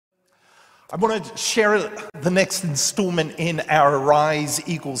I want to share the next installment in our Arise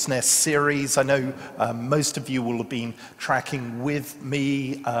Eagle's Nest series. I know most of you will have been tracking with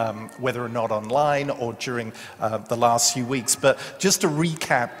me, whether or not online or during the last few weeks. But just to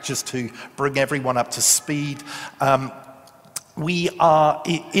recap, just to bring everyone up to speed, we are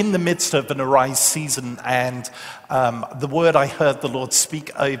in the midst of an Arise season, and the word I heard the Lord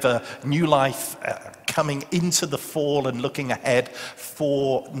speak over New Life coming into the fall and looking ahead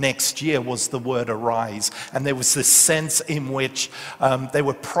for next year was the word arise. And there was this sense in which there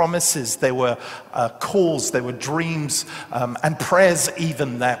were promises, there were calls, there were dreams, and prayers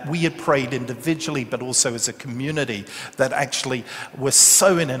even that we had prayed individually, but also as a community, that actually were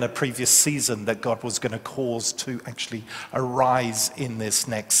sown in a previous season that God was going to cause to actually arise in this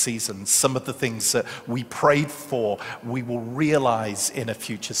next season. Some of the things that we prayed for, we will realize in a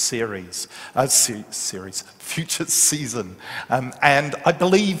future future season. And I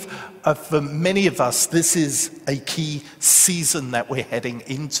believe for many of us, this is a key season that we're heading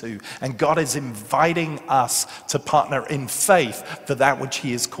into. And God is inviting us to partner in faith for that which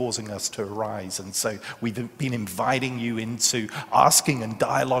He is causing us to arise. And so we've been inviting you into asking and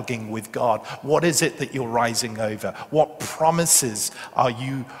dialoguing with God. What is it that you're rising over? What promises are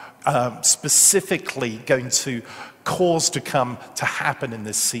you specifically going to cause to come to happen in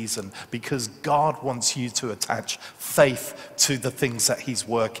this season? Because God wants you to attach faith to the things that He's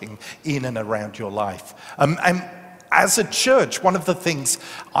working in and around your life. And as a church, one of the things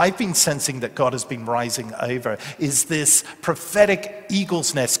I've been sensing that God has been rising over is this prophetic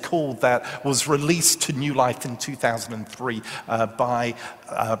eagle's nest call that was released to New Life in 2003 by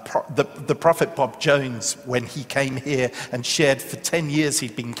the prophet Bob Jones when he came here and shared for 10 years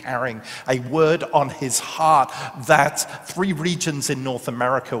he'd been carrying a word on his heart that 3 regions in North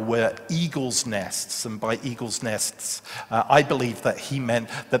America were eagle's nests. And by eagle's nests, I believe that he meant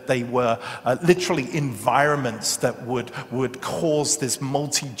that they were literally environments that would cause this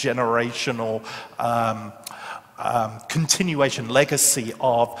multi-generational continuation, legacy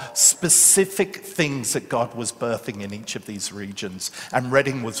of specific things that God was birthing in each of these regions. And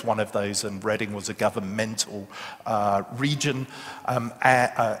Reading was one of those, and Reading was a governmental region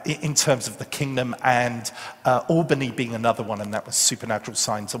in terms of the kingdom, and Albany being another one, and that was supernatural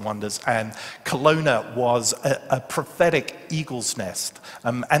signs and wonders. And Kelowna was a prophetic eagle's nest.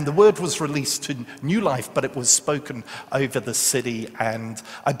 And the word was released to New Life, but it was spoken over the city. And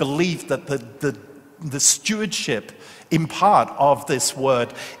I believe that the stewardship in part of this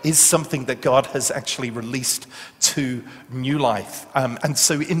word is something that God has actually released to New Life. And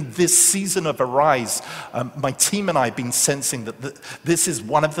so in this season of Arise, my team and I have been sensing that this is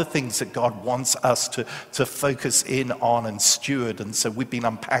one of the things that God wants us to focus in on and steward. And so we've been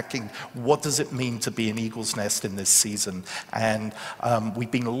unpacking, what does it mean to be an eagle's nest in this season? And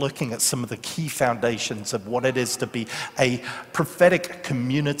we've been looking at some of the key foundations of what it is to be a prophetic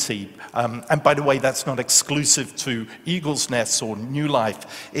community. And by the way, that's not exclusive to Eagle's Nest or New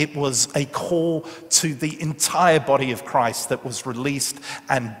Life. It was a call to the entire body of Christ that was released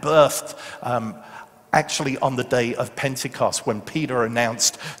and birthed actually on the day of Pentecost, when Peter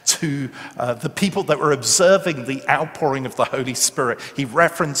announced to the people that were observing the outpouring of the Holy Spirit. He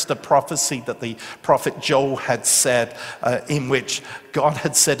referenced a prophecy that the prophet Joel had said, in which God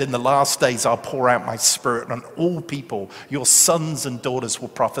had said, in the last days I'll pour out my spirit on all people. Your sons and daughters will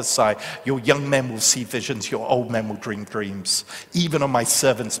prophesy. Your young men will see visions. Your old men will dream dreams. Even on my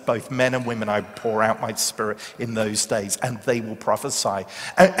servants, both men and women, I pour out my spirit in those days, and they will prophesy.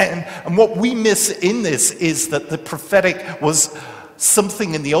 And what we miss in this is that the prophetic was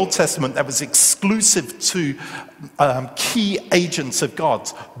something in the Old Testament that was exclusive to key agents of God,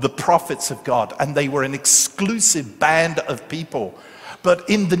 the prophets of God, and they were an exclusive band of people. But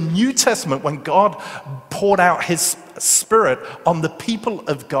in the New Testament, when God poured out His Spirit on the people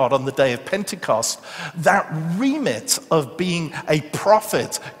of God on the day of Pentecost, that remit of being a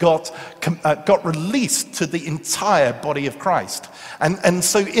prophet got released to the entire body of Christ. And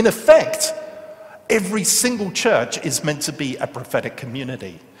so in effect, every single church is meant to be a prophetic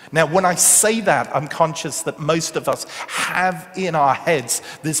community. Now, when I say that, I'm conscious that most of us have in our heads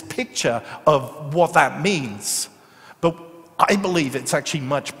this picture of what that means. But I believe it's actually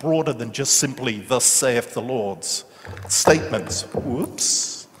much broader than just simply, thus saith the Lord's statements.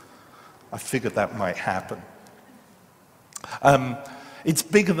 Whoops. I figured that might happen. It's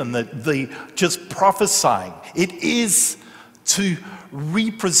bigger than the just prophesying. It is to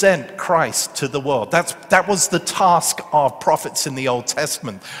represent Christ to the world. That was the task of prophets in the Old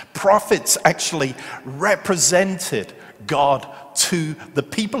Testament. Prophets actually represented God to the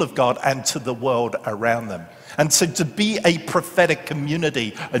people of God and to the world around them. And so to be a prophetic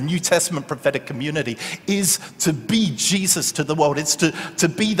community, a New Testament prophetic community, is to be Jesus to the world. It's to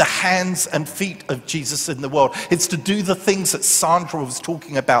be the hands and feet of Jesus in the world. It's to do the things that Sandra was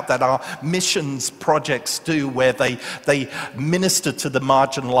talking about, that our missions projects do, where they minister to the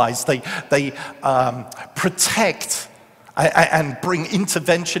marginalized, they protect and bring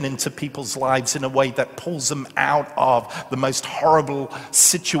intervention into people's lives in a way that pulls them out of the most horrible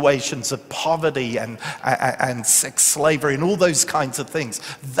situations of poverty and sex slavery and all those kinds of things.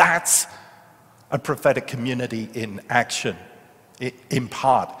 That's a prophetic community in action, in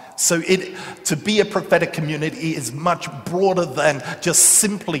part. So to be a prophetic community is much broader than just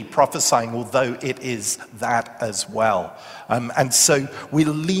simply prophesying, although it is that as well. And so we're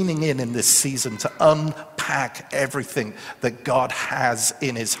leaning in this season to unpack everything that God has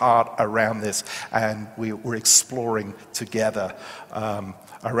in his heart around this. And we're exploring together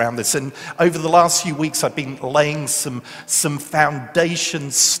around this. And over the last few weeks, I've been laying some foundation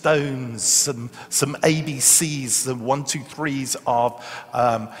stones, some ABCs, the 1, 2, 3s of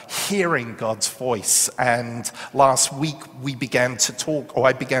hearing God's voice. And last week I began to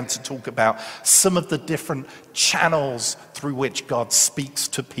talk about some of the different channels through which God speaks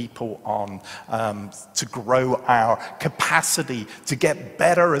to people on, to grow our capacity to get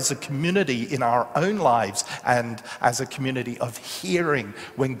better as a community in our own lives and as a community of hearing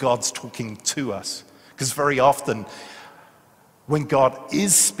when God's talking to us. Because very often when God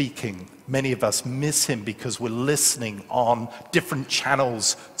is speaking, many of us miss him because we're listening on different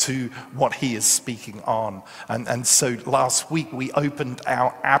channels to what he is speaking on. And so last week we opened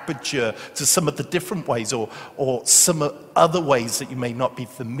our aperture to some of the different ways or some other ways that you may not be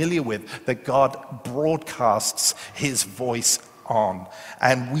familiar with that God broadcasts his voice on.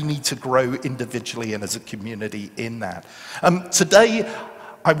 And we need to grow individually and as a community in that. Today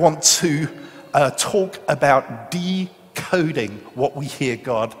I want to talk about decoding what we hear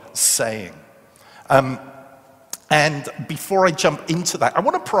God saying. And before I jump into that, I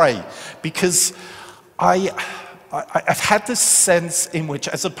want to pray because I've had this sense in which,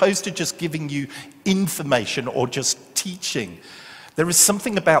 as opposed to just giving you information or just teaching, there is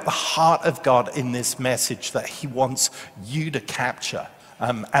something about the heart of God in this message that he wants you to capture.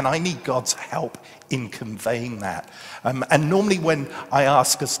 And I need God's help in conveying that. And normally when I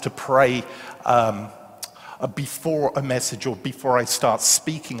ask us to pray before a message or before I start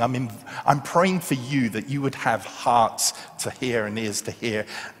speaking, I'm praying for you that you would have hearts to hear and ears to hear.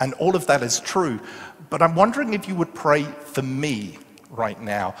 And all of that is true. But I'm wondering if you would pray for me right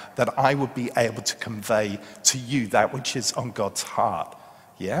now, that I would be able to convey to you that which is on God's heart.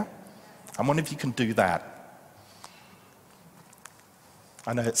 Yeah? I wonder if you can do that.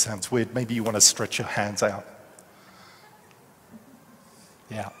 I know it sounds weird. Maybe you want to stretch your hands out.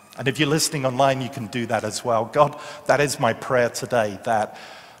 Yeah. And if you're listening online, you can do that as well. God, that is my prayer today, that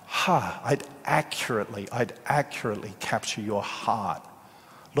I'd accurately capture your heart.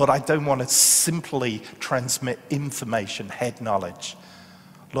 Lord, I don't want to simply transmit information, head knowledge.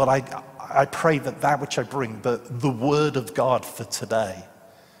 Lord, I pray that which I bring, the word of God for today,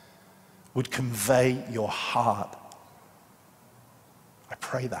 would convey your heart. I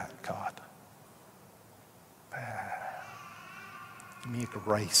pray that, God. Give me a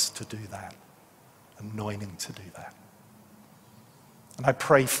grace to do that, anointing to do that. And I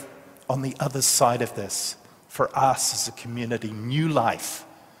pray on the other side of this, for us as a community, new life,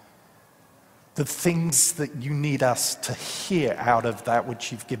 the things that you need us to hear out of that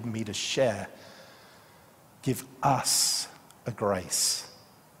which you've given me to share, give us a grace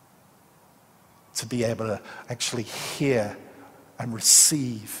to be able to actually hear and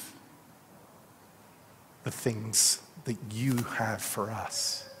receive the things that you have for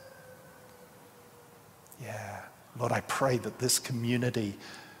us. Yeah. Lord, I pray that this community,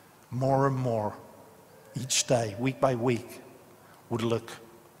 more and more, each day, week by week, would look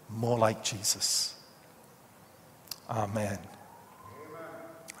more like Jesus. Amen.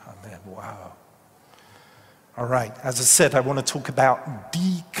 Amen. Wow. All right. As I said, I want to talk about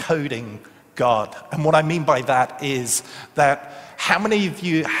decoding God. And what I mean by that is that how many of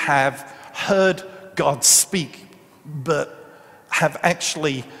you have heard God speak but have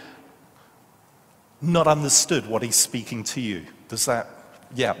actually not understood what he's speaking to you? Does that?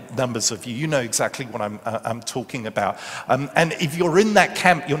 Yeah, numbers of you. You know exactly what I'm talking about. And if you're in that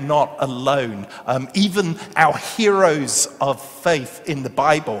camp, you're not alone. Even our heroes of faith in the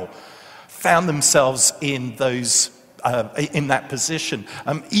Bible found themselves in those in that position.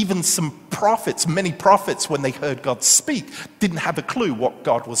 Even some prophets, many prophets, when they heard God speak, didn't have a clue what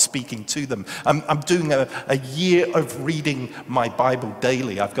God was speaking to them. I'm doing a year of reading my Bible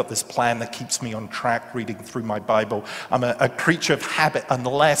daily. I've got this plan that keeps me on track reading through my Bible. I'm a creature of habit.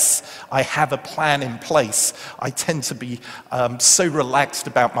 Unless I have a plan in place, I tend to be so relaxed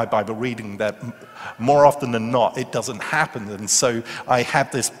about my Bible reading that more often than not, it doesn't happen. And so I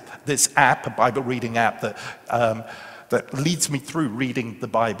have this app, a Bible reading app, that leads me through reading the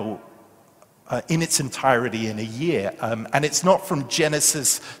Bible in its entirety in a year. And it's not from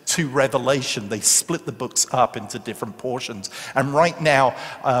Genesis to Revelation. They split the books up into different portions. And right now,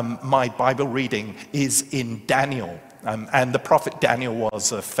 my Bible reading is in Daniel. And the prophet Daniel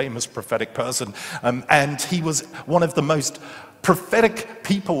was a famous prophetic person. And he was one of the most prophetic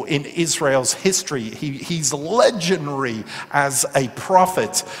people in Israel's history. He's legendary as a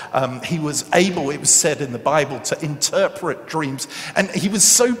prophet. He was able, it was said in the Bible, to interpret dreams. And he was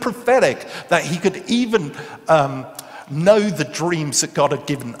so prophetic that he could even know the dreams that God had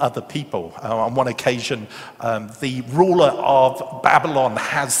given other people. On one occasion, the ruler of Babylon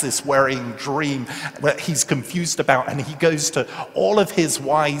has this worrying dream that he's confused about, and he goes to all of his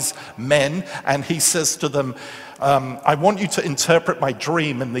wise men and he says to them, I want you to interpret my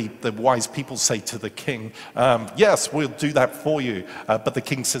dream. And the wise people say to the king, yes, we'll do that for you. But the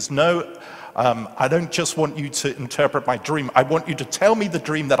king says, no, I don't just want you to interpret my dream. I want you to tell me the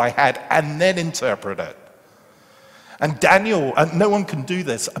dream that I had and then interpret it. And Daniel, no one can do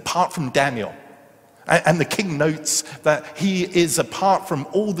this apart from Daniel. And the king notes that he is, apart from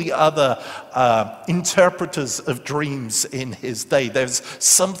all the other interpreters of dreams in his day, there's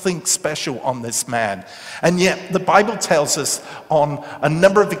something special on this man. And yet the Bible tells us on a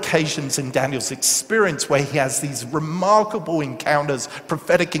number of occasions in Daniel's experience where he has these remarkable encounters,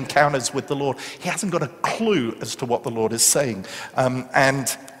 prophetic encounters with the Lord, he hasn't got a clue as to what the Lord is saying.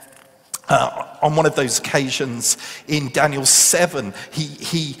 On one of those occasions in Daniel 7,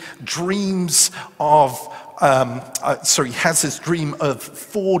 he dreams of, he has this dream of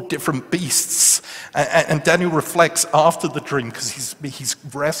 4 different beasts. And Daniel reflects after the dream, because he's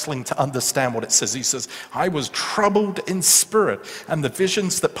wrestling to understand what it says. He says, I was troubled in spirit, and the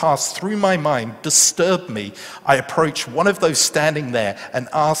visions that passed through my mind disturbed me. I approached one of those standing there and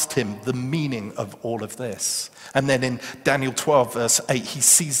asked him the meaning of all of this. And then in Daniel 12, verse 8, he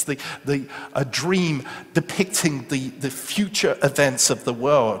sees a dream depicting the future events of the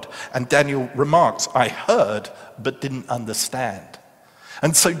world. And Daniel remarks, I heard, but didn't understand.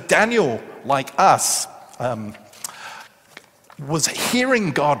 And so Daniel, like us, was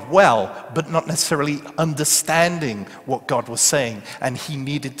hearing God well, but not necessarily understanding what God was saying. And he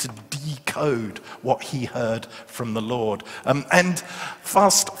needed to decode what he heard from the Lord. And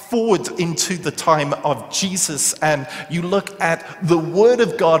fast forward into the time of Jesus, and you look at the Word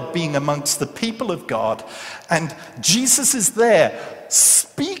of God being amongst the people of God, and Jesus is there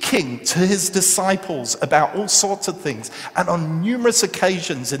speaking to his disciples about all sorts of things. And on numerous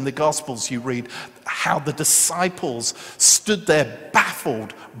occasions in the Gospels, you read how the disciples stood there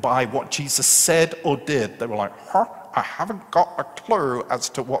baffled by what Jesus said or did. They were like, I haven't got a clue as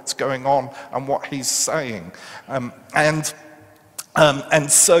to what's going on and what he's saying. And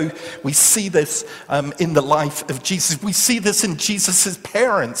so we see this in the life of Jesus. We see this in Jesus'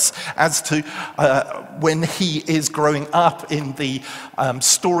 parents as to when he is growing up in the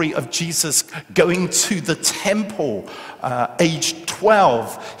story of Jesus going to the temple. Age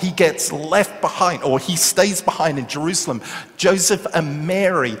 12, he gets left behind, or he stays behind in Jerusalem. Joseph and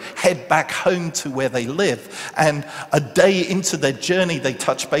Mary head back home to where they live. And a day into their journey, they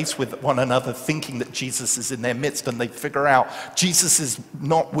touch base with one another, thinking that Jesus is in their midst, and they figure out Jesus is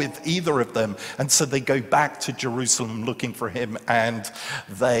not with either of them. And so they go back to Jerusalem looking for him, and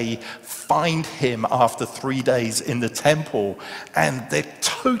they find him after 3 days in the temple, and they're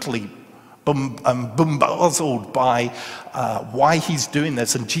totally bamboozled by why he's doing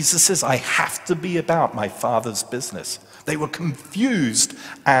this. And Jesus says, I have to be about my Father's business. They were confused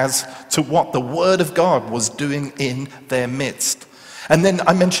as to what the Word of God was doing in their midst. And then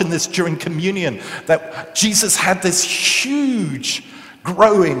I mentioned this during communion, that Jesus had this huge,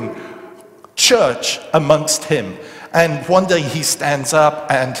 growing church amongst him. And one day he stands up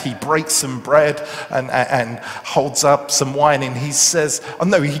and he breaks some bread and holds up some wine, and he says, oh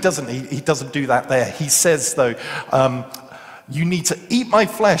no, he doesn't do that there. He says though, you need to eat my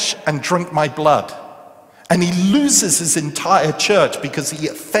flesh and drink my blood. And he loses his entire church because he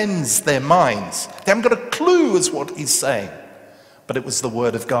offends their minds. They haven't got a clue as what he's saying. But it was the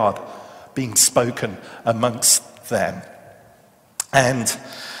Word of God being spoken amongst them. And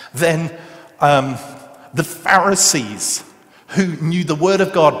then The Pharisees, who knew the Word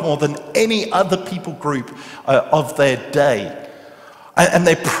of God more than any other people group of their day. And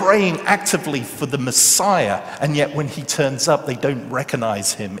they're praying actively for the Messiah, and yet when he turns up, they don't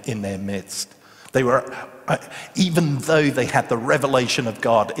recognize him in their midst. They were, even though they had the revelation of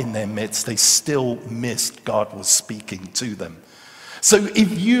God in their midst, they still missed God was speaking to them. So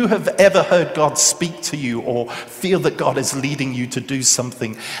if you have ever heard God speak to you or feel that God is leading you to do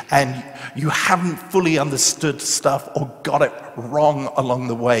something and you haven't fully understood stuff or got it wrong along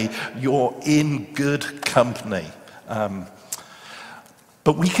the way, you're in good company.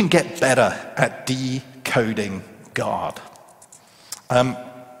 But we can get better at decoding God. And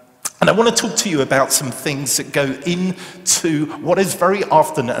I want to talk to you about some things that go into what is very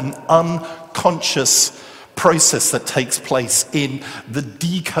often an unconscious process that takes place in the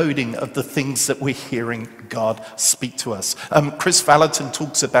decoding of the things that we're hearing God speak to us. Chris Valentin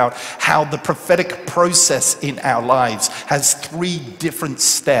talks about how the prophetic process in our lives has 3 different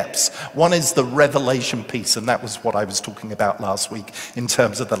steps. One is the revelation piece, and that was what I was talking about last week in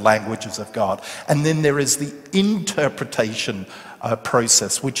terms of the languages of God. And then there is the interpretation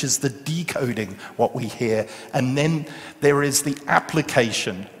process, which is the decoding what we hear. And then there is the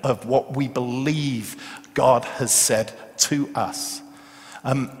application of what we believe God has said to us.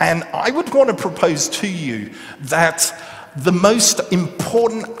 And I would want to propose to you that the most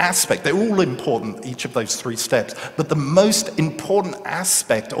important aspect, they're all important, each of those 3 steps, but the most important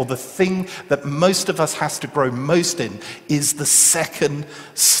aspect, or the thing that most of us has to grow most in, is the second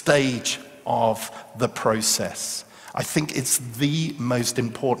stage of the process. I think it's the most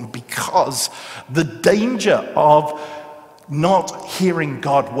important, because the danger of not hearing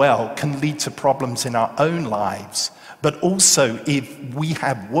God well can lead to problems in our own lives. But also, if we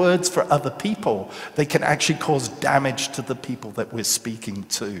have words for other people, they can actually cause damage to the people that we're speaking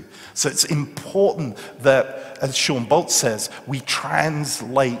to. So it's important that, as Sean Bolt says, we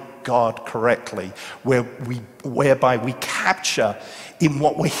translate God correctly, whereby we capture in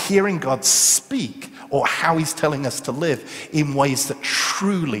what we're hearing God speak, or how he's telling us to live, in ways that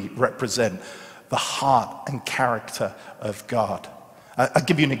truly represent the heart and character of God. I'll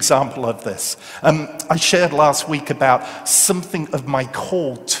give you an example of this. I shared last week about something of my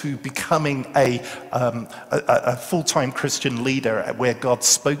call to becoming a full-time Christian leader, where God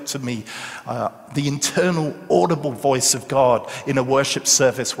spoke to me, the internal audible voice of God in a worship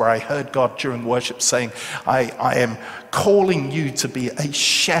service, where I heard God during worship saying, I am calling you to be a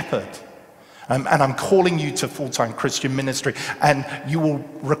shepherd. And I'm calling you to full-time Christian ministry, and you will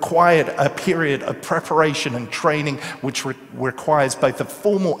require a period of preparation and training, which requires both a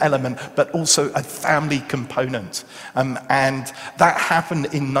formal element but also a family component. And that happened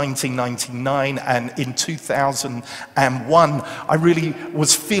in 1999, and in 2001, I really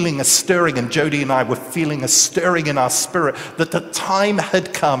was feeling a stirring, and Jody and I were feeling a stirring in our spirit that the time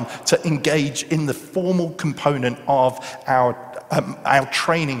had come to engage in the formal component of our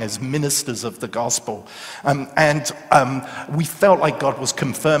training as ministers of the gospel. We felt like God was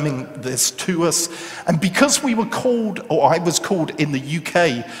confirming this to us. And because we were called, or I was called in the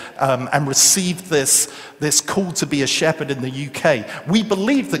UK, and received this call to be a shepherd in the UK, we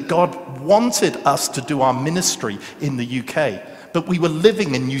believed that God wanted us to do our ministry in the UK. But we were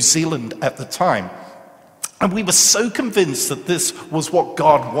living in New Zealand at the time. And we were so convinced that this was what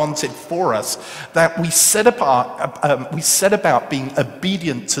God wanted for us, that we set about being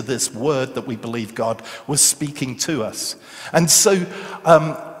obedient to this word that we believe God was speaking to us. And so,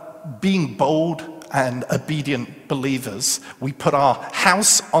 being bold and obedient believers, we put our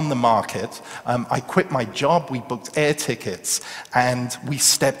house on the market. I quit my job, we booked air tickets, and we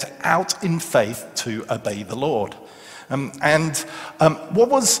stepped out in faith to obey the Lord. What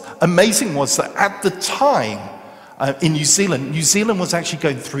was amazing was that at the time in New Zealand was actually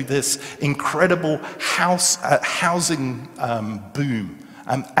going through this incredible housing boom.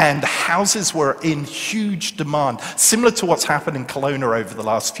 And houses were in huge demand, similar to what's happened in Kelowna over the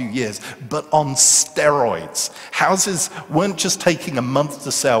last few years, but on steroids. Houses weren't just taking a month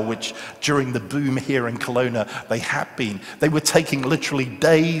to sell, which during the boom here in Kelowna they had been. They were taking literally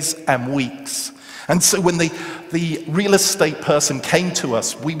days and weeks. And so when the real estate person came to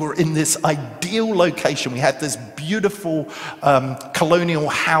us, we were in this ideal location. We had this beautiful colonial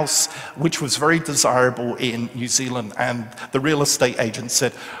house, which was very desirable in New Zealand. And the real estate agent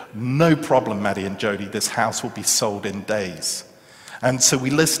said, "No problem, Matti and Jody, this house will be sold in days." And so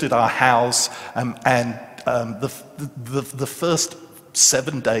we listed our house, and the first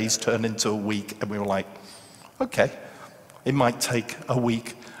 7 days turned into a week. And we were like, okay, it might take a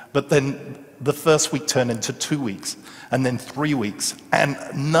week. But then the first week turned into 2 weeks, and then 3 weeks, and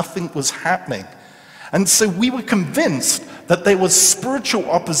nothing was happening. And so we were convinced that there was spiritual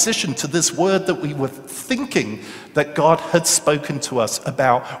opposition to this word that we were thinking that God had spoken to us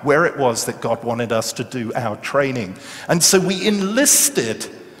about where it was that God wanted us to do our training. And so we enlisted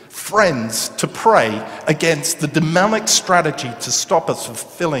friends to pray against the demonic strategy to stop us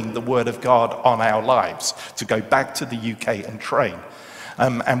fulfilling the word of God on our lives, to go back to the UK and train.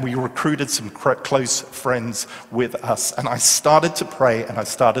 And we recruited some close friends with us. And I started to pray, and I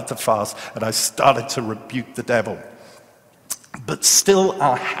started to fast, and I started to rebuke the devil. But still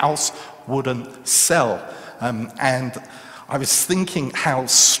our house wouldn't sell. And I was thinking how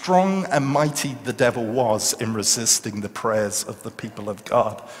strong and mighty the devil was in resisting the prayers of the people of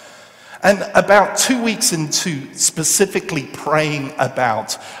God. And about 2 weeks into specifically praying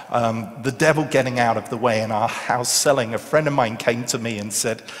about the devil getting out of the way and our house selling, a friend of mine came to me and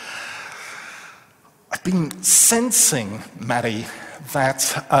said, I've been sensing, Matti,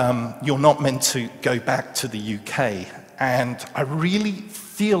 that you're not meant to go back to the UK. And I really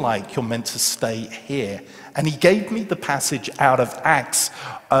feel like you're meant to stay here. And he gave me the passage out of Acts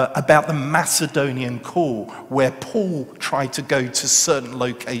about the Macedonian call, where Paul tried to go to certain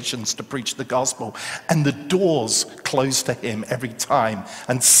locations to preach the gospel, and the doors closed to him every time.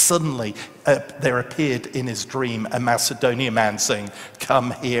 And suddenly there appeared in his dream a Macedonian man saying,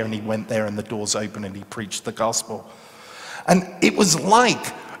 come here, and he went there and the doors opened and he preached the gospel. And it was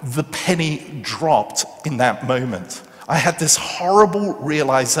like the penny dropped in that moment. I had this horrible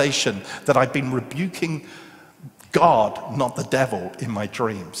realization that I'd been rebuking God, not the devil, in my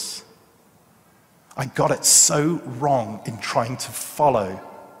dreams. I got it so wrong in trying to follow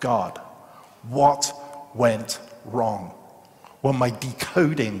God. What went wrong? Well, my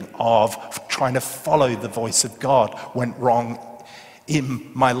decoding of trying to follow the voice of God went wrong in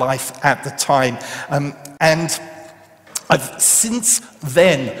my life at the time. And I've since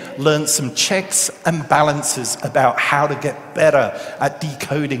then learned some checks and balances about how to get better at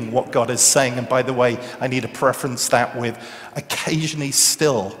decoding what God is saying. And by the way, I need to preference that with occasionally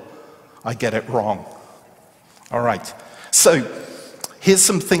still I get it wrong. All right, so here's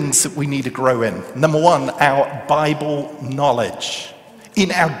some things that we need to grow in. Number one, our Bible knowledge.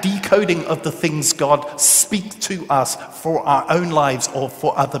 In our decoding of the things God speaks to us for our own lives or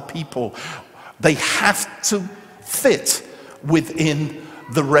for other people, they have to fit within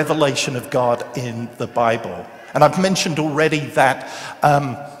the revelation of God in the Bible. And I've mentioned already that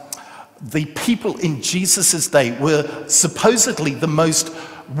the people in Jesus' day were supposedly the most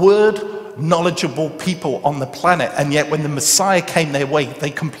word knowledgeable people on the planet, and yet when the Messiah came their way, they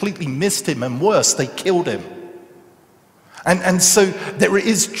completely missed him, and worse, they killed him. And so there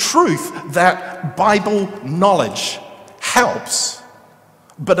is truth that Bible knowledge helps.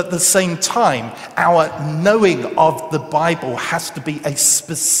 But at the same time, our knowing of the Bible has to be a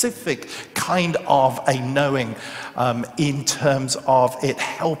specific kind of a knowing in terms of it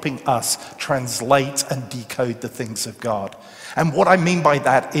helping us translate and decode the things of God. And what I mean by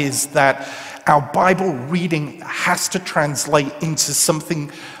that is that our Bible reading has to translate into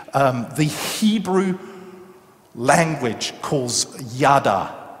something the Hebrew language calls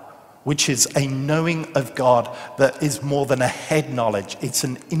yada, which is a knowing of God that is more than a head knowledge. It's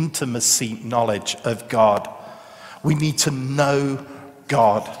an intimacy knowledge of God. We need to know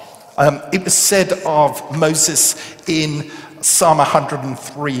God. It was said of Moses in Psalm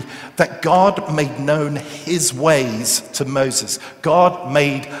 103 that God made known his ways to Moses. God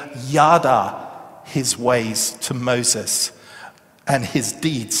made yada his ways to Moses and his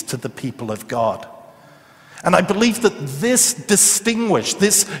deeds to the people of God. And I believe that this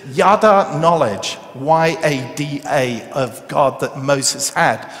yada knowledge, Y-A-D-A, of God that Moses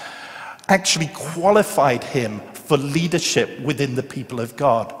had, actually qualified him for leadership within the people of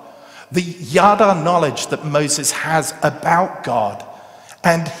God. The yada knowledge that Moses has about God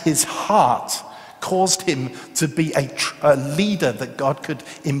and his heart caused him to be a leader that God could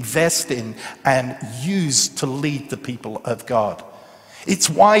invest in and use to lead the people of God.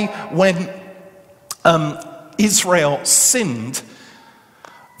 It's why when Israel sinned,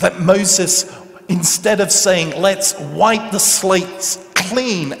 that Moses, instead of saying, let's wipe the slates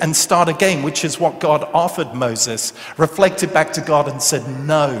clean and start again, which is what God offered Moses, reflected back to God and said,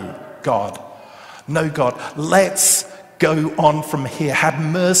 no, God, let's go on from here. Have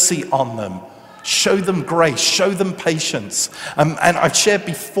mercy on them. Show them grace, show them patience. And I've shared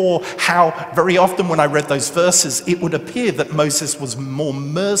before how very often when I read those verses, it would appear that Moses was more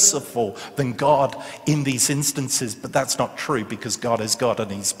merciful than God in these instances, but that's not true because God is God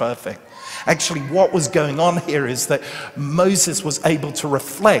and he's perfect. Actually, what was going on here is that Moses was able to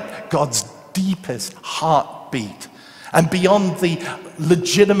reflect God's deepest heartbeat. And beyond the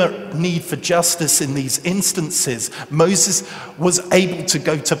legitimate need for justice in these instances, Moses was able to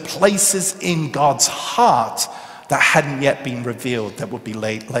go to places in God's heart that hadn't yet been revealed, that would be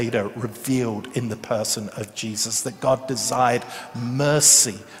later revealed in the person of Jesus, that God desired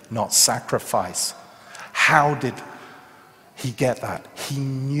mercy, not sacrifice. How did he get that? He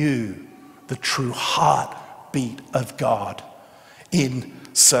knew the true heartbeat of God in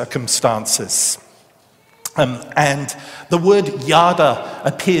circumstances. And the word yada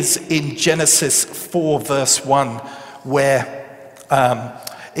appears in Genesis 4 verse 1, where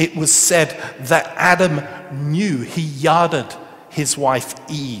it was said that Adam knew, he yarded his wife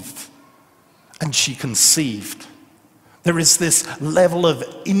Eve, and she conceived. There is this level of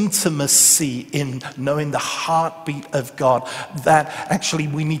intimacy in knowing the heartbeat of God that actually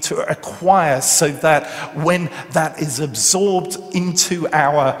we need to acquire, so that when that is absorbed into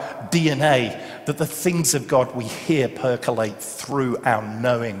our DNA, that the things of God we hear percolate through our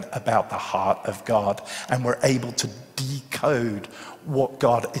knowing about the heart of God, and we're able to decode what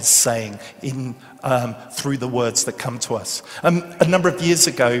God is saying in through the words that come to us. A number of years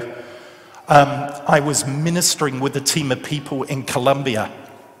ago, I was ministering with a team of people in Colombia,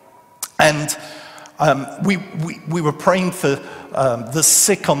 and we were praying for the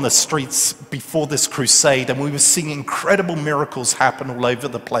sick on the streets before this crusade, and we were seeing incredible miracles happen all over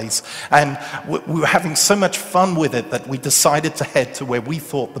the place, and we were having so much fun with it that we decided to head to where we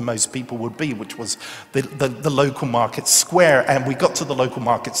thought the most people would be, which was the local market square. And we got to the local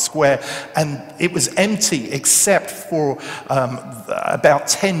market square, and it was empty except for about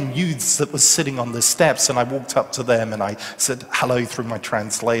 10 youths that were sitting on the steps. And I walked up to them and I said hello through my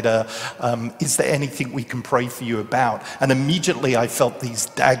translator. Is there anything we can pray for you about? And immediately I felt these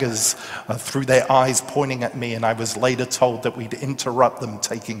daggers through their eyes pointing at me, and I was later told that we'd interrupt them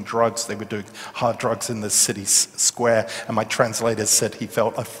taking drugs. They were doing hard drugs in the city square, and my translator said he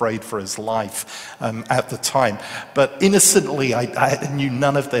felt afraid for his life at the time. But innocently, I knew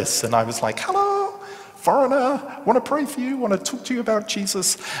none of this, and I was like, hello, foreigner, want to pray for you, want to talk to you about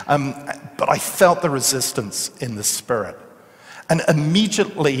Jesus. But I felt the resistance in the spirit. And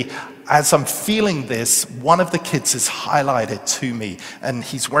immediately, as I'm feeling this, one of the kids is highlighted to me, and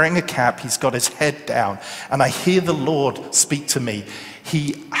he's wearing a cap, he's got his head down, and I hear the Lord speak to me.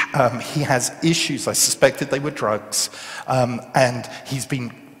 He has issues, I suspected they were drugs, and he's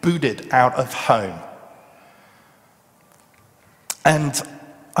been booted out of home. And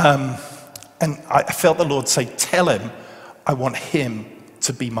I felt the Lord say, tell him I want him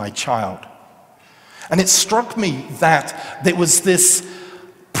to be my child. And it struck me that there was this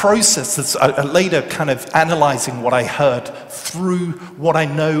process that's later kind of analyzing what I heard through what I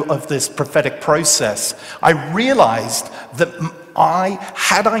know of this prophetic process. I realized that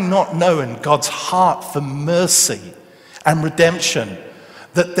had I not known God's heart for mercy and redemption,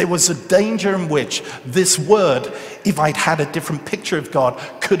 that there was a danger in which this word, if I'd had a different picture of God,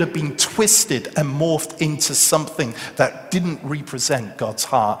 could have been twisted and morphed into something that didn't represent God's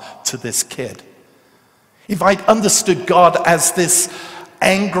heart to this kid. If I'd understood God as this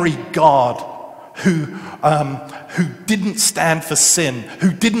angry God who didn't stand for sin,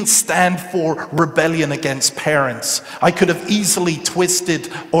 who didn't stand for rebellion against parents, I could have easily twisted,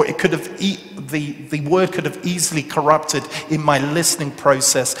 or it could have the word could have easily corrupted in my listening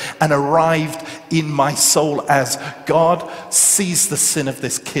process and arrived in my soul as God sees the sin of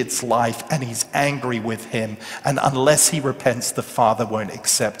this kid's life and he's angry with him, and unless he repents, the Father won't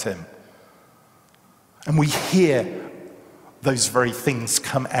accept him. And we hear those very things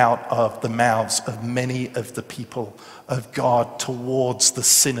come out of the mouths of many of the people of God towards the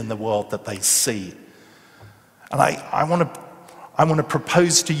sin in the world that they see. And I want to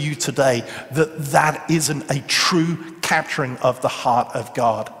propose to you today that that isn't a true capturing of the heart of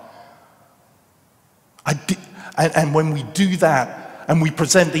God. And when we do that and we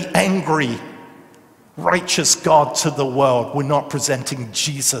present the angry, righteous God to the world, we're not presenting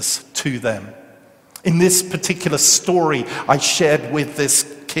Jesus to them. In this particular story I shared with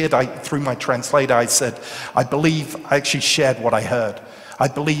this kid, through my translator, I said, I actually shared what I heard. I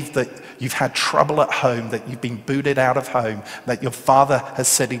believe that you've had trouble at home, that you've been booted out of home, that your father has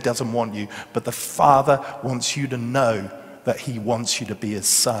said he doesn't want you, but the Father wants you to know that he wants you to be his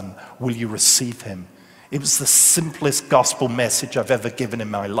son. Will you receive him? It was the simplest gospel message I've ever given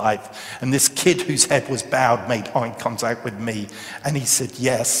in my life. And this kid whose head was bowed made eye contact with me, and he said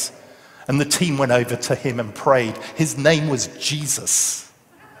yes. And the team went over to him and prayed. His name was Jesus.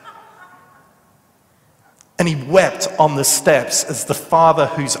 And he wept on the steps as the Father,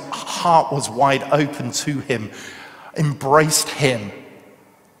 whose heart was wide open to him, embraced him.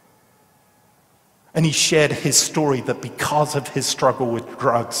 And he shared his story that because of his struggle with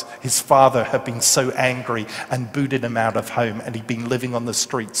drugs, his father had been so angry and booted him out of home, and he'd been living on the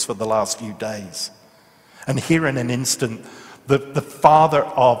streets for the last few days. And here in an instant, the father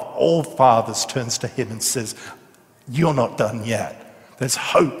of all fathers turns to him and says, "You're not done yet. There's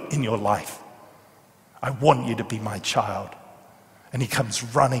hope in your life. I want you to be my child." And he comes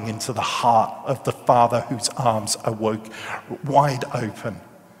running into the heart of the father whose arms are wide open.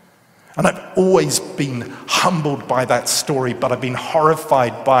 And I've always been humbled by that story, but I've been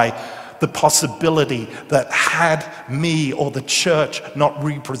horrified by the possibility that had me or the church not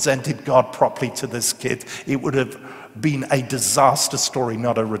represented God properly to this kid, it would have been a disaster story,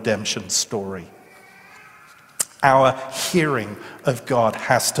 not a redemption story. Our hearing of God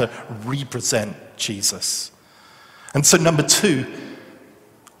has to represent Jesus. And so number two,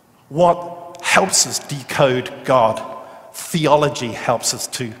 what helps us decode God? Theology helps us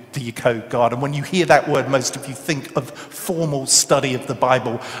to decode God. And when you hear that word, most of you think of formal study of the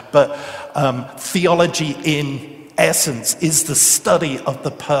Bible. But theology, in essence, is the study of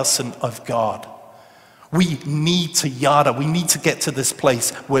the person of God. We need to we need to get to this place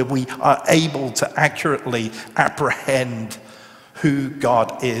where we are able to accurately apprehend who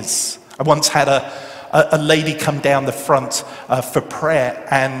God is. I once had a lady come down the front for prayer,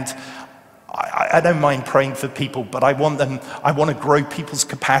 and I don't mind praying for people, but I want to grow people's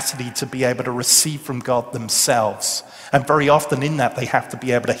capacity to be able to receive from God themselves. And very often in that, they have to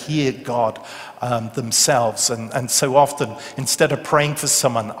be able to hear God themselves. And so often, instead of praying for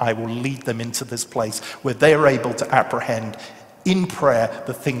someone, I will lead them into this place where they're able to apprehend in prayer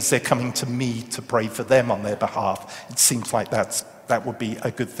the things they're coming to me to pray for them on their behalf. It seems like that would be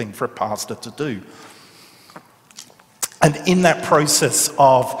a good thing for a pastor to do. And in that process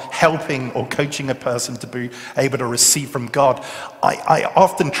of helping or coaching a person to be able to receive from God, I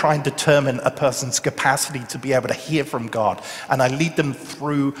often try and determine a person's capacity to be able to hear from God. And I lead them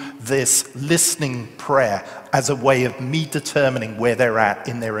through this listening prayer as a way of me determining where they're at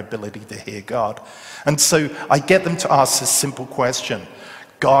in their ability to hear God. And so I get them to ask this simple question: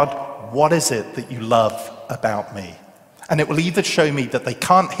 God, what is it that you love about me? And it will either show me that they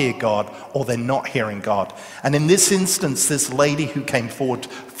can't hear God or they're not hearing God. And in this instance, this lady who came forward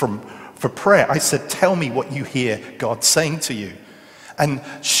for prayer, I said, "Tell me what you hear God saying to you." And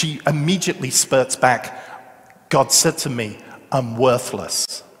she immediately spurts back, "God said to me, I'm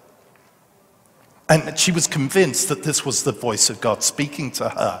worthless." And she was convinced that this was the voice of God speaking to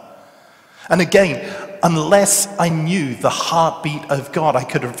her. And again, unless I knew the heartbeat of God, I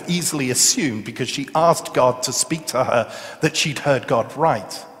could have easily assumed, because she asked God to speak to her, that she'd heard God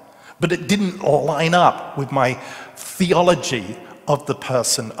right. But it didn't line up with my theology of the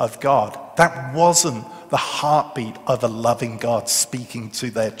person of God. That wasn't the heartbeat of a loving God speaking to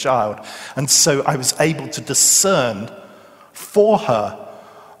their child. And so I was able to discern for her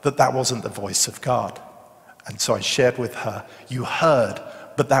that that wasn't the voice of God. And so I shared with her, "You heard,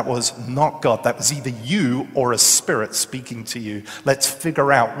 but that was not God. That was either you or a spirit speaking to you. Let's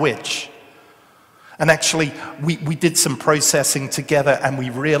figure out which." And actually, we did some processing together, and we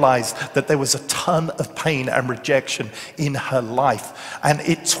realized that there was a ton of pain and rejection in her life. And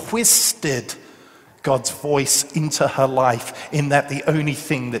it twisted God's voice into her life, in that the only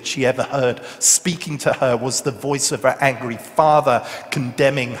thing that she ever heard speaking to her was the voice of her angry father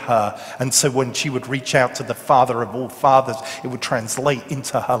condemning her. And so when she would reach out to the Father of all fathers, it would translate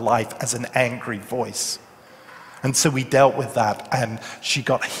into her life as an angry voice. And so we dealt with that, and she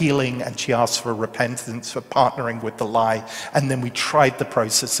got healing, and she asked for repentance for partnering with the lie. And then we tried the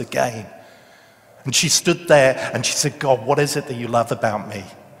process again. And she stood there and she said, "God, what is it that you love about me?"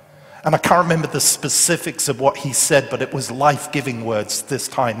 And I can't remember the specifics of what he said, but it was life-giving words this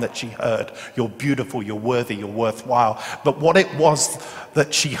time that she heard. "You're beautiful, you're worthy, you're worthwhile." But what it was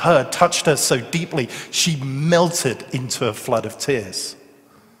that she heard touched her so deeply, she melted into a flood of tears.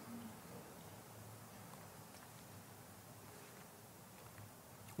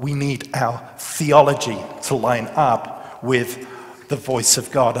 We need our theology to line up with the voice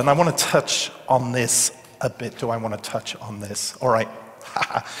of God. And I want to touch on this a bit. Do I want to touch on this? All right.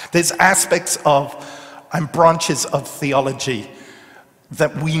 There's aspects of and branches of theology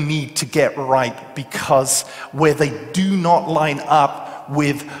that we need to get right, because where they do not line up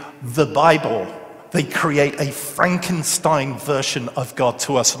with the Bible, they create a Frankenstein version of God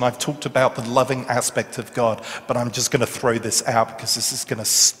to us. And I've talked about the loving aspect of God, but I'm just going to throw this out because this is going to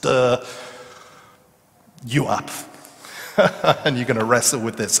stir you up. And you're going to wrestle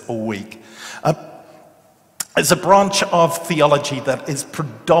with this all week. There's a branch of theology that is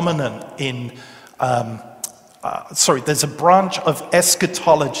predominant in there's a branch of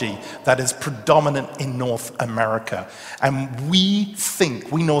eschatology that is predominant in North America. And we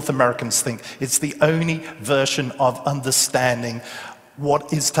North Americans think, it's the only version of understanding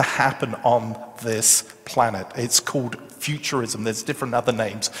what is to happen on this planet. It's called futurism. There's different other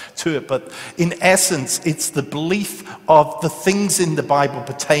names to it, but in essence, it's the belief of the things in the Bible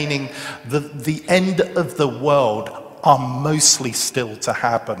pertaining the end of the world are mostly still to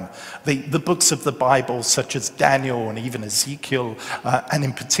happen. The books of the Bible, such as Daniel and even Ezekiel, and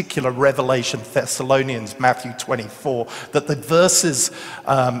in particular Revelation, Thessalonians, Matthew 24, that the verses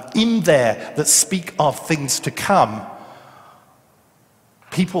in there that speak of things to come,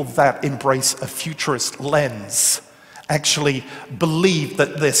 people that embrace a futurist lens actually believe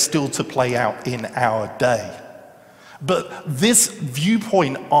that they're still to play out in our day. But this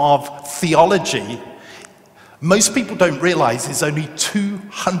viewpoint of theology, most people don't realize, is only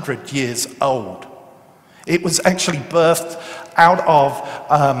 200 years old. It was actually birthed out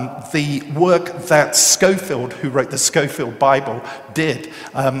of the work that Scofield, who wrote the Scofield Bible, did.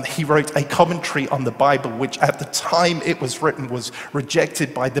 He wrote a commentary on the Bible, which at the time it was written was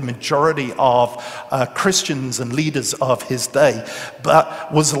rejected by the majority of Christians and leaders of his day,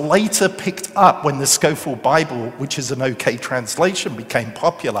 but was later picked up when the Scofield Bible, which is an okay translation, became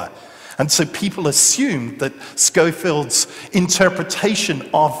popular. And so people assumed that Scofield's interpretation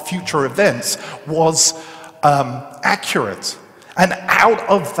of future events was accurate. And out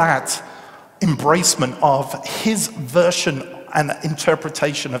of that embracement of his version and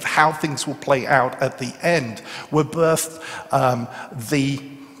interpretation of how things will play out at the end were birthed the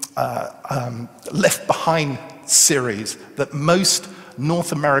Left Behind series that most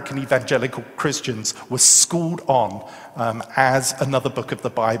North American evangelical Christians were schooled on as another book of the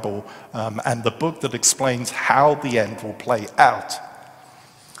Bible, and the book that explains how the end will play out.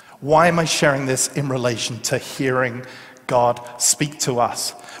 Why am I sharing this in relation to hearing God speak to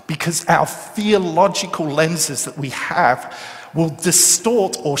us? Because our theological lenses that we have will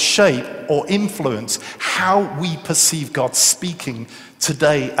distort or shape or influence how we perceive God speaking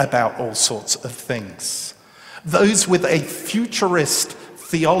today about all sorts of things. Those with a futurist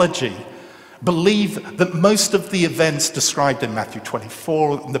theology believe that most of the events described in Matthew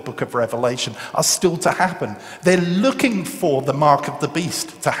 24 and the book of Revelation are still to happen. They're looking for the mark of the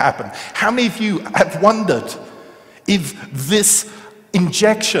beast to happen. How many of you have wondered if this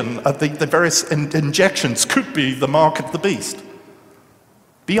injection of the various injections could be the mark of the beast?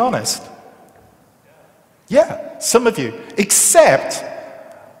 Be honest. Yeah, some of you. Except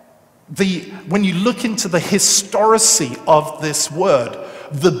when you look into the historicity of this word,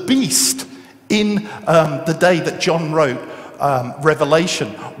 the beast in the day that John wrote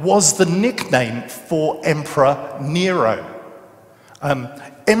Revelation was the nickname for Emperor Nero.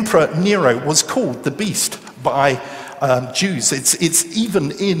 Emperor Nero was called the beast by Jews. It's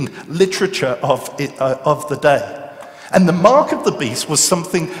even in literature of the day. And the mark of the beast was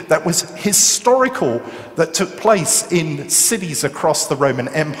something that was historical, that took place in cities across the Roman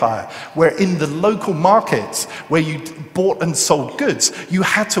Empire, where in the local markets where you bought and sold goods, you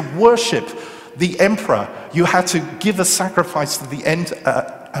had to worship the emperor. You had to give a sacrifice to the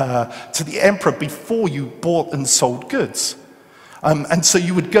emperor before you bought and sold goods. And so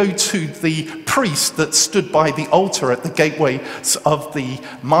you would go to the priest that stood by the altar at the gateways of the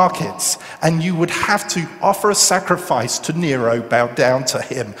markets, and you would have to offer a sacrifice to Nero, bow down to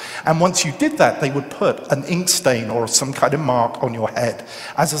him. And once you did that, they would put an ink stain or some kind of mark on your head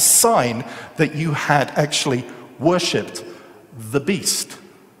as a sign that you had actually worshipped the beast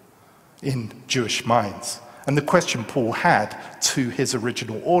in Jewish minds. And the question Paul had to his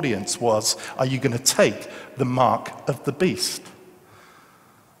original audience was, are you going to take the mark of the beast?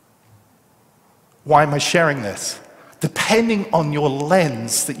 Why am I sharing this? Depending on your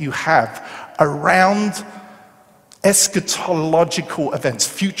lens that you have around eschatological events,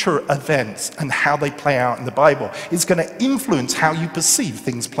 future events, and how they play out in the Bible, is going to influence how you perceive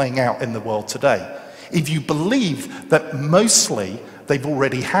things playing out in the world today. If you believe that mostly they've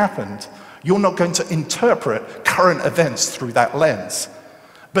already happened, you're not going to interpret current events through that lens.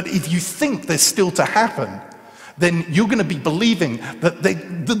 But if you think they're still to happen, then you're going to be believing that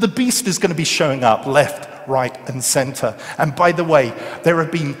the beast is going to be showing up left, right, and center. And by the way, there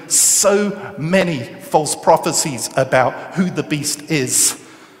have been so many false prophecies about who the beast is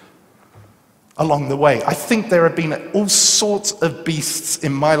along the way. I think there have been all sorts of beasts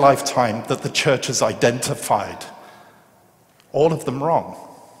in my lifetime that the church has identified. All of them wrong,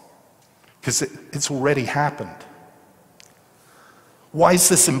 because it's already happened. Why is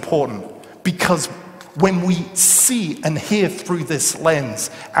this important? Because when we see and hear through this lens,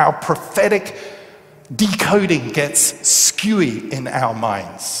 our prophetic decoding gets skewy in our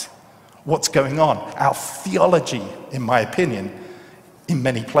minds. What's going on? Our theology, in my opinion, in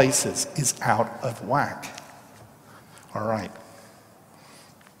many places, is out of whack. All right.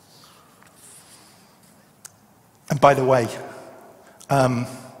 And by the way, I'm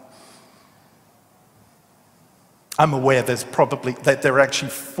aware that there are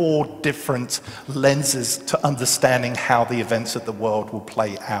actually 4 different lenses to understanding how the events of the world will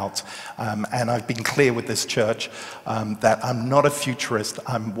play out. And I've been clear with this church that I'm not a futurist.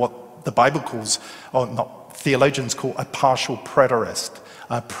 I'm what the Bible calls, or not theologians call, a partial preterist.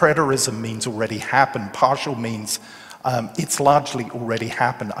 Preterism means already happened. Partial means it's largely already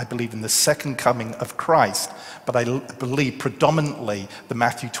happened. I believe in the second coming of Christ, but I believe predominantly the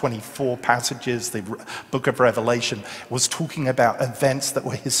Matthew 24 passages, the book of Revelation, was talking about events that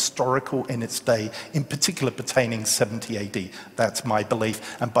were historical in its day, in particular pertaining 70 AD. That's my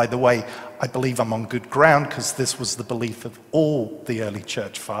belief. And by the way, I believe I'm on good ground because this was the belief of all the early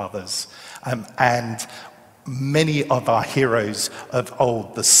church fathers. And many of our heroes of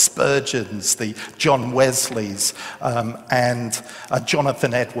old, the Spurgeons, the John Wesleys, and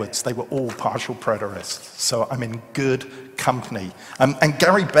Jonathan Edwards, they were all partial preterists. So I'm in good company. And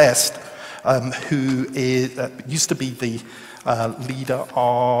Gary Best, who used to be the leader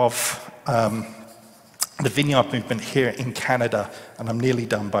of the Vineyard movement here in Canada, and I'm nearly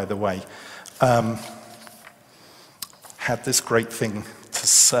done, by the way, had this great thing to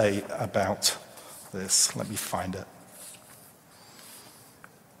say about this. Let me find it.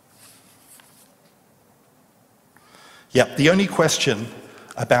 Yeah, the only question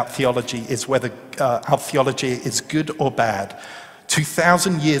about theology is whether our theology is good or bad.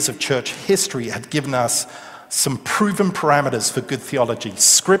 2,000 years of church history have given us some proven parameters for good theology: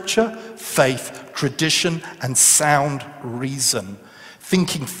 scripture, faith, tradition, and sound reason.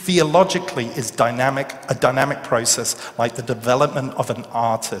 Thinking theologically is a dynamic process, like the development of an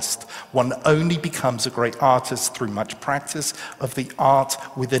artist. One only becomes a great artist through much practice of the art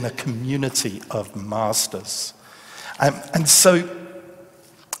within a community of masters. And so,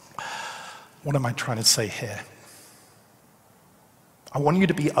 what am I trying to say here? I want you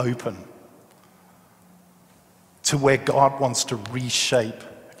to be open to where God wants to reshape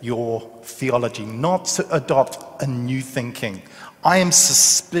your theology, not to adopt a new thinking. I am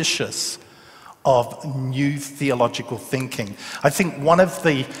suspicious of new theological thinking. I think one of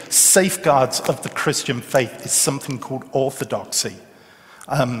the safeguards of the Christian faith is something called orthodoxy.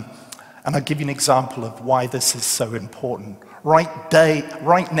 And I'll give you an example of why this is so important. Right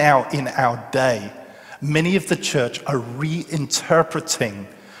now in our day, many of the church are reinterpreting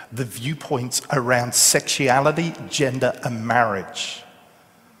the viewpoints around sexuality, gender, and marriage.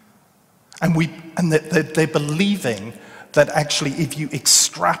 And they're believing that actually if you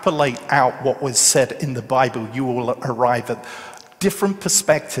extrapolate out what was said in the Bible, you will arrive at different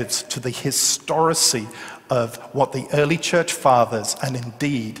perspectives to the historicity of what the early church fathers and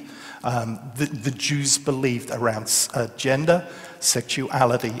indeed the Jews believed around gender,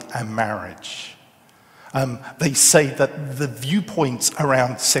 sexuality, and marriage. They say that the viewpoints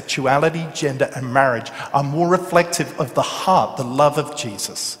around sexuality, gender, and marriage are more reflective of the heart, the love of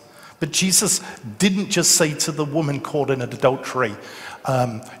Jesus. But Jesus didn't just say to the woman caught in adultery,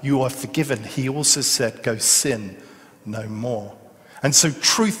 you are forgiven. He also said, go sin no more. And so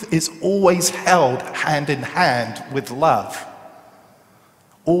truth is always held hand in hand with love.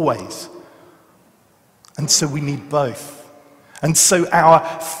 Always. And so we need both. And so our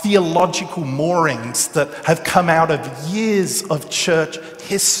theological moorings that have come out of years of church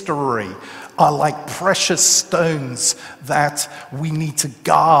history are like precious stones that we need to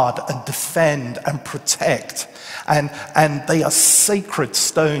guard and defend and protect. And they are sacred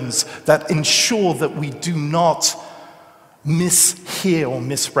stones that ensure that we do not mishear or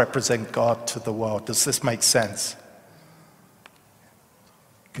misrepresent God to the world. Does this make sense?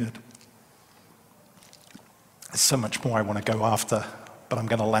 Good. There's so much more I want to go after, but I'm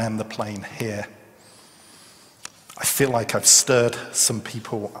going to land the plane here. I feel like I've stirred some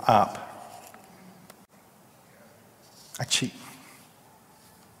people up. Actually,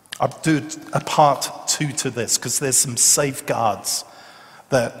 I'll do a part 2 to this because there's some safeguards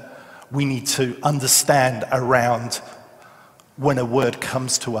that we need to understand around when a word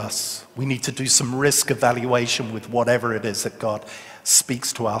comes to us. We need to do some risk evaluation with whatever it is that God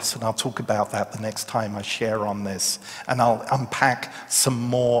speaks to us, and I'll talk about that the next time I share on this. And I'll unpack some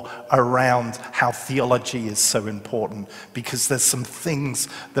more around how theology is so important, because there's some things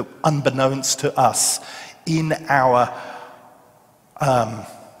that, unbeknownst to us, in our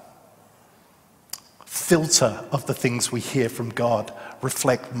filter of the things we hear from God,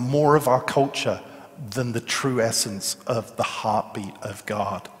 reflect more of our culture than the true essence of the heartbeat of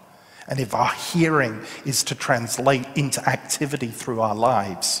God. And if our hearing is to translate into activity through our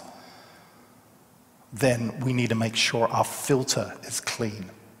lives, then we need to make sure our filter is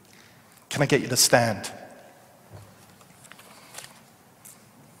clean. Can I get you to stand?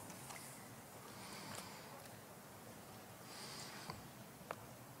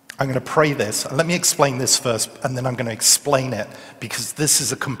 I'm going to pray this. Let me explain this first, and then I'm going to explain it, because this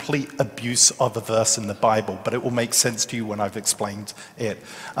is a complete abuse of a verse in the Bible, but it will make sense to you when I've explained it.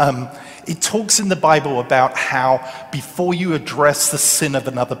 It talks in the Bible about how before you address the sin of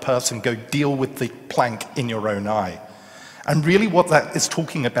another person, go deal with the plank in your own eye. And really what that is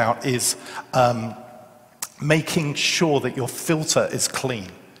talking about is making sure that your filter is clean.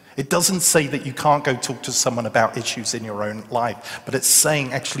 It doesn't say that you can't go talk to someone about issues in your own life, but it's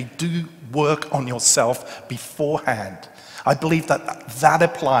saying actually do work on yourself beforehand. I believe that that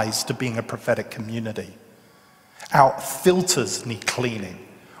applies to being a prophetic community. Our filters need cleaning.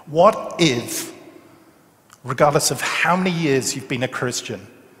 What if, regardless of how many years you've been a Christian,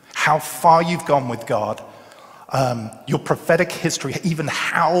 how far you've gone with God, your prophetic history, even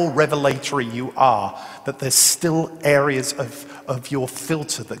how revelatory you are, that there's still areas of your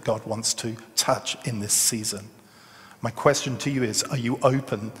filter that God wants to touch in this season. My question to you is, are you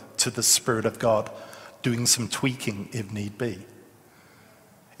open to the Spirit of God doing some tweaking if need be?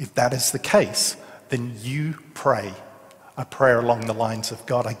 If that is the case, then you pray a prayer along the lines of,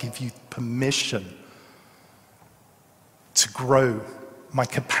 God, I give you permission to grow my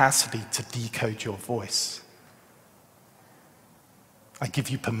capacity to decode your voice. I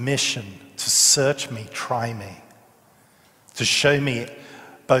give you permission to search me, try me, to show me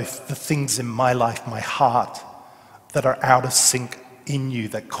both the things in my life, my heart, that are out of sync in you,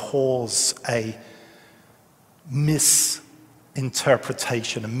 that cause a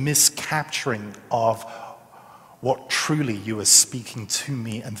misinterpretation, a miscapturing of what truly you are speaking to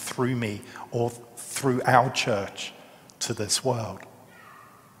me and through me, or through our church to this world.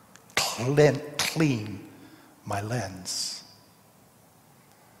 Clean my lens.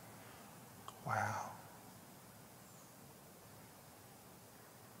 Wow.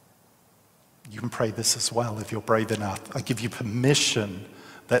 You can pray this as well if you're brave enough. I give you permission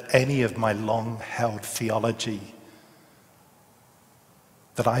that any of my long-held theology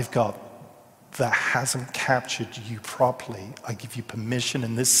that I've got that hasn't captured you properly, I give you permission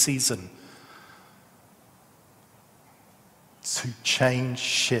in this season to change,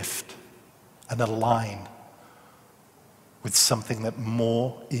 shift, and align with something that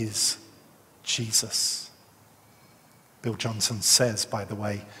more is Jesus. Bill Johnson says, by the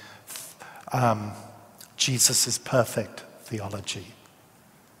way, Jesus is perfect theology.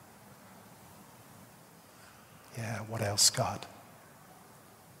 Yeah, what else, God?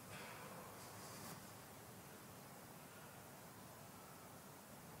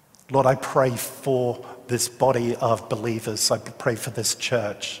 Lord, I pray for this body of believers. I pray for this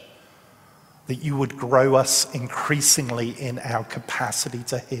church, that you would grow us increasingly in our capacity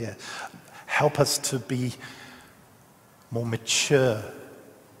to hear. Help us to be more mature,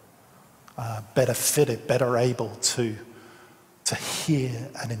 better fitted, better able to hear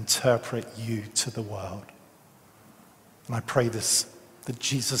and interpret you to the world. And I pray this, that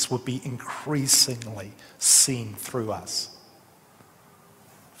Jesus would be increasingly seen through us.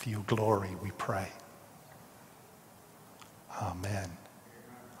 For your glory, we pray. Amen.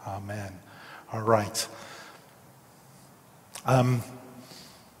 Amen. All right. I'm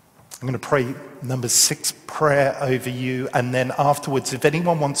going to pray number 6 prayer over you, and then afterwards, if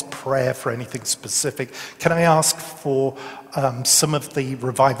anyone wants prayer for anything specific, can I ask for some of the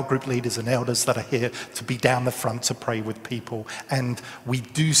revival group leaders and elders that are here to be down the front to pray with people? And we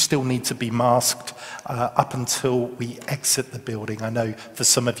do still need to be masked up until we exit the building. I know for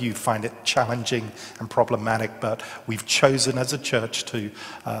some of you find it challenging and problematic, but we've chosen as a church to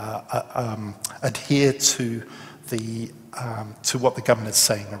adhere to what the government is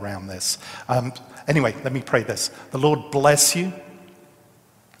saying around this. Anyway, let me pray this. The Lord bless you.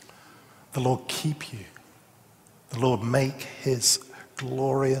 The Lord keep you. The Lord make his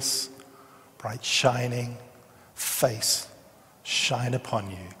glorious, bright, shining face shine upon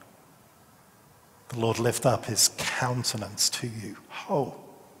you. The Lord lift up his countenance to you. Oh,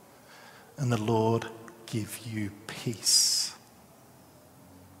 and the Lord give you peace.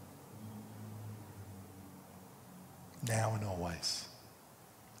 Now and always.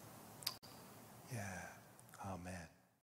 Yeah. Amen.